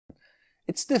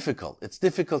It's difficult. It's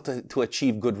difficult to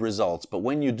achieve good results, but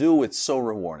when you do, it's so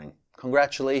rewarding.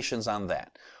 Congratulations on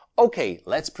that. Okay,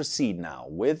 let's proceed now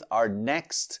with our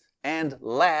next and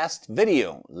last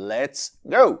video. Let's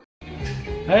go!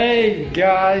 Hey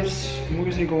guys,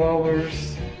 music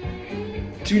lovers.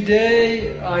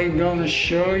 Today I'm gonna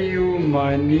show you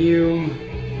my new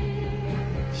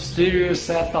stereo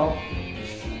setup.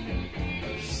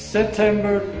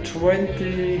 September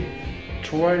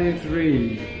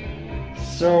 2023.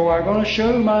 So I'm gonna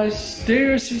show you my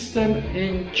Stereo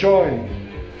System.enjoy.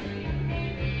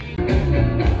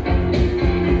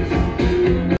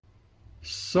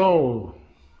 So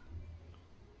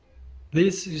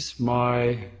this is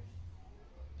my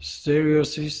stereo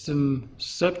system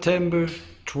September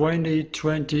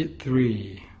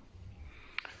 2023.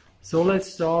 So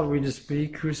let's start with the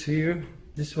speakers here.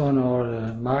 This one are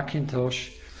the McIntosh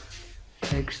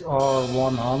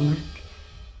XR100,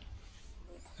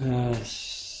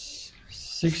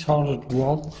 600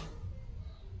 watt.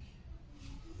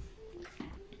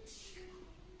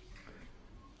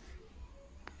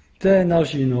 Then,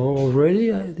 as you know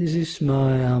already, this is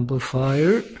my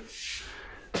amplifier,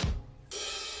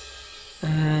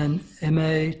 an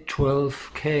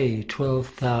MA12K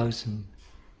 12,000.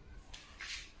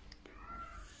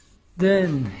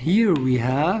 Then here we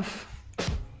have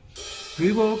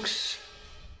Revox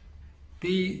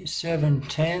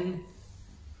B710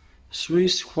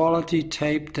 Swiss quality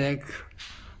tape deck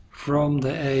from the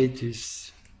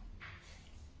 80s.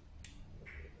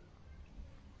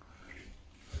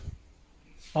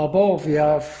 Above we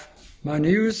have my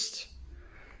newest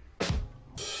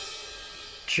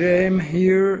gem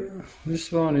here.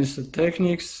 This one is the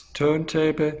Technics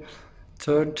turntable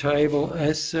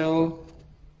SL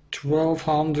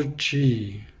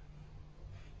 1200G.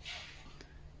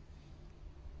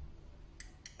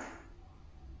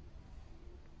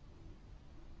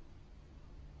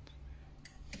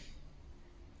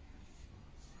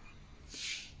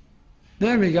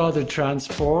 Then we got the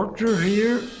transporter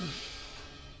here.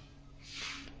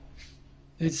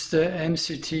 It's the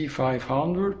MCT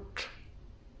 500.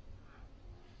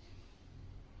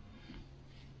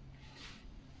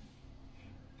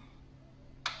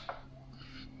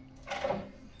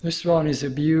 This one is a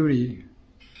beauty.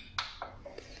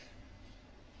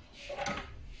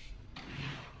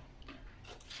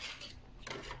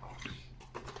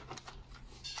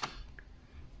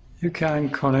 You can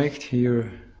connect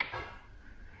here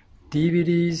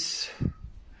DVDs,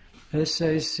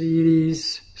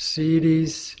 SACDs,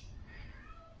 CDs,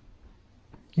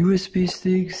 USB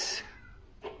sticks.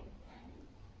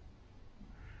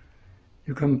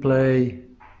 You can play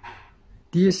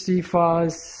DSD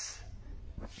files,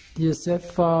 DSF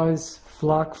files,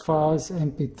 FLAC files,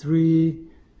 MP3,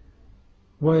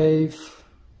 WAV,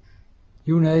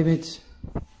 you name it.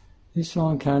 This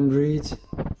one can read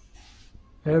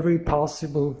every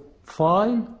possible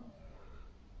file,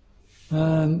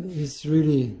 and it's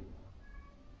really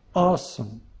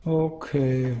awesome.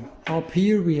 Okay, up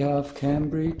here we have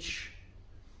Cambridge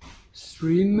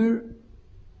streamer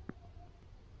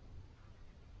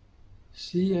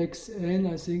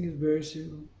CXN, I think it's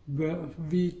version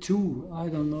V2, I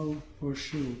don't know for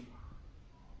sure.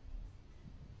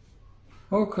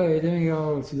 Okay, then we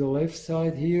go to the left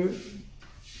side here.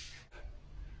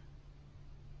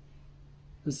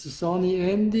 It's the Sony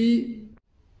MD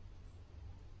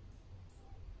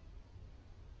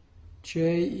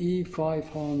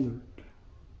JE500.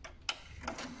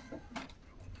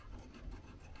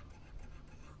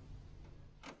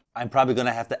 I'm probably going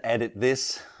to have to edit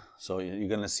this, so you're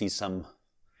going to see some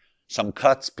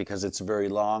cuts because it's very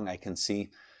long, I can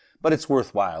see, but it's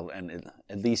worthwhile, and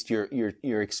at least you're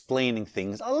explaining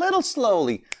things a little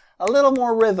slowly, a little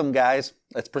more rhythm, guys.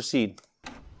 Let's proceed.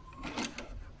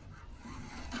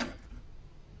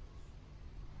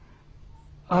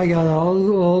 I got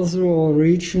also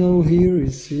original here, you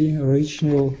see,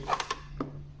 original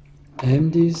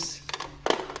MDs.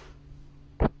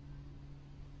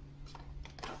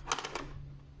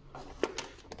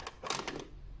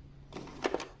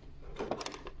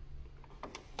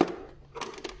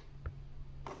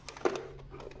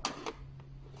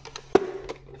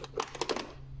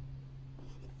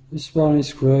 This one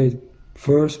is great,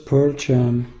 first Pearl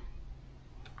Jam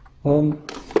on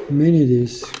mini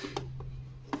disc.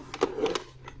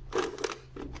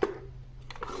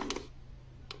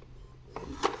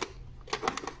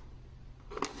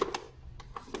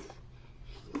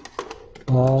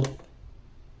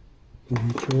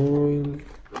 Enjoy.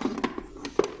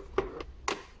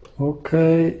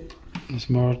 Okay, there's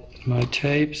my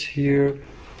tapes here.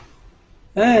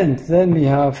 And then we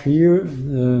have here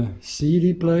the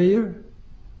CD player.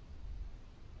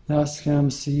 Tascam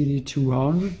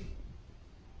CD200.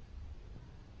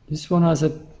 This one has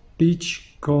a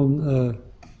pitch control,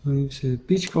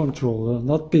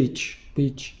 not pitch.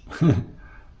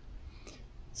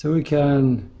 So we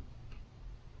can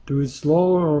do it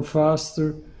slower or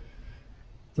faster.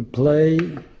 The play,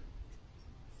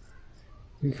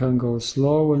 you can go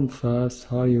slow and fast,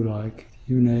 how you like,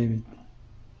 you name it.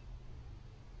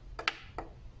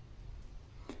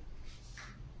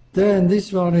 Then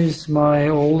this one is my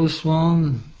oldest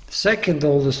one, second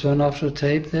oldest one after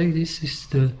tape deck. This is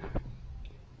the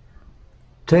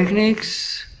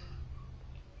Technics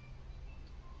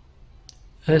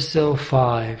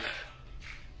SL5.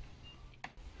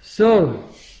 So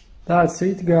that's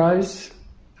it, guys,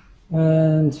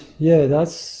 and yeah,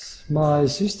 that's my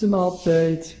system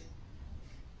update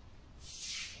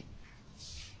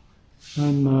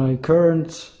and my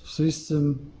current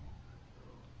system.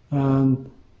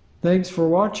 And thanks for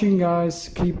watching, guys.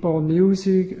 Keep on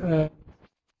music,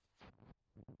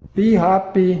 be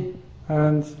happy,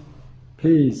 and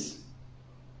peace.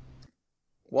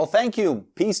 Well, thank you.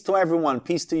 Peace to everyone.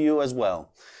 Peace to you as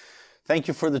well. Thank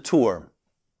you for the tour.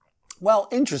 Well,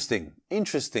 interesting.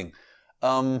 The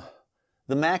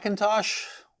McIntosh,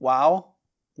 wow,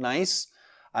 nice.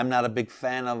 I'm not a big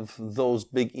fan of those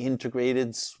big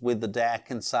integrateds with the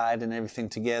DAC inside and everything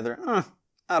together.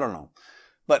 I don't know.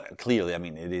 But clearly, I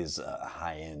mean, it is a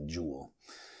high-end jewel.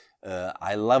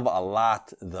 I love a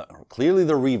lot clearly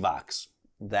the Revox.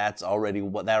 That already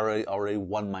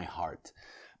won my heart.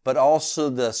 But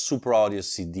also the Super Audio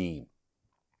CD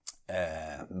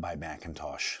by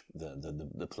McIntosh,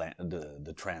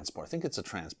 the transport. I think it's a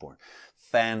transport.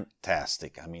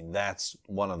 Fantastic. I mean, that's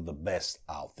one of the best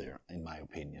out there, in my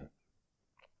opinion.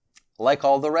 Like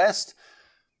all the rest,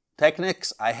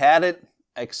 Technics, I had it.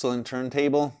 Excellent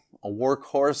turntable. A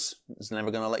workhorse. It's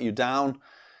never going to let you down.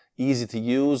 Easy to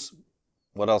use.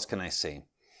 What else can I say?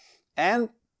 And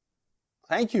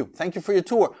thank you. Thank you for your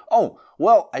tour. Oh,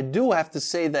 well, I do have to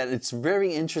say that it's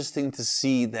very interesting to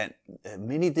see that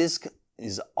mini disc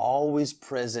is always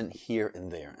present here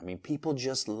and there. I mean, people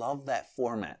just love that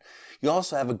format. You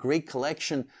also have a great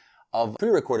collection of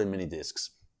pre-recorded mini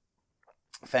discs.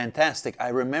 Fantastic. I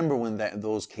remember when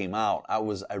those came out,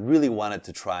 I really wanted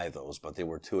to try those, but they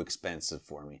were too expensive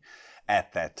for me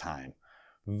at that time.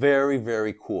 Very,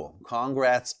 very cool.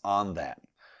 Congrats on that.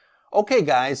 Okay,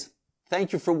 guys.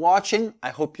 Thank you for watching. I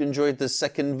hope you enjoyed this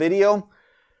second video.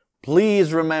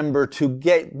 Please remember to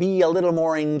be a little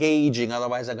more engaging,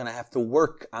 otherwise I'm going to have to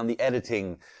work on the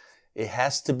editing. It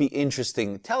has to be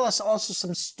interesting. Tell us also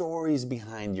some stories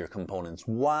behind your components,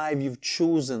 why you've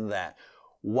chosen that,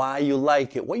 why you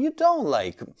like it, what you don't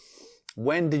like.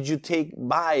 When did you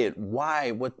buy it?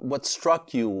 Why? What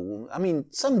struck you? I mean,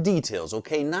 some details,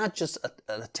 okay? Not just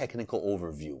a technical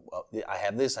overview. I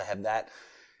have this, I have that.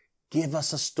 Give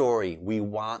us a story. We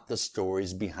want the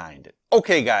stories behind it.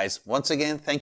 Okay, guys. Once again, thank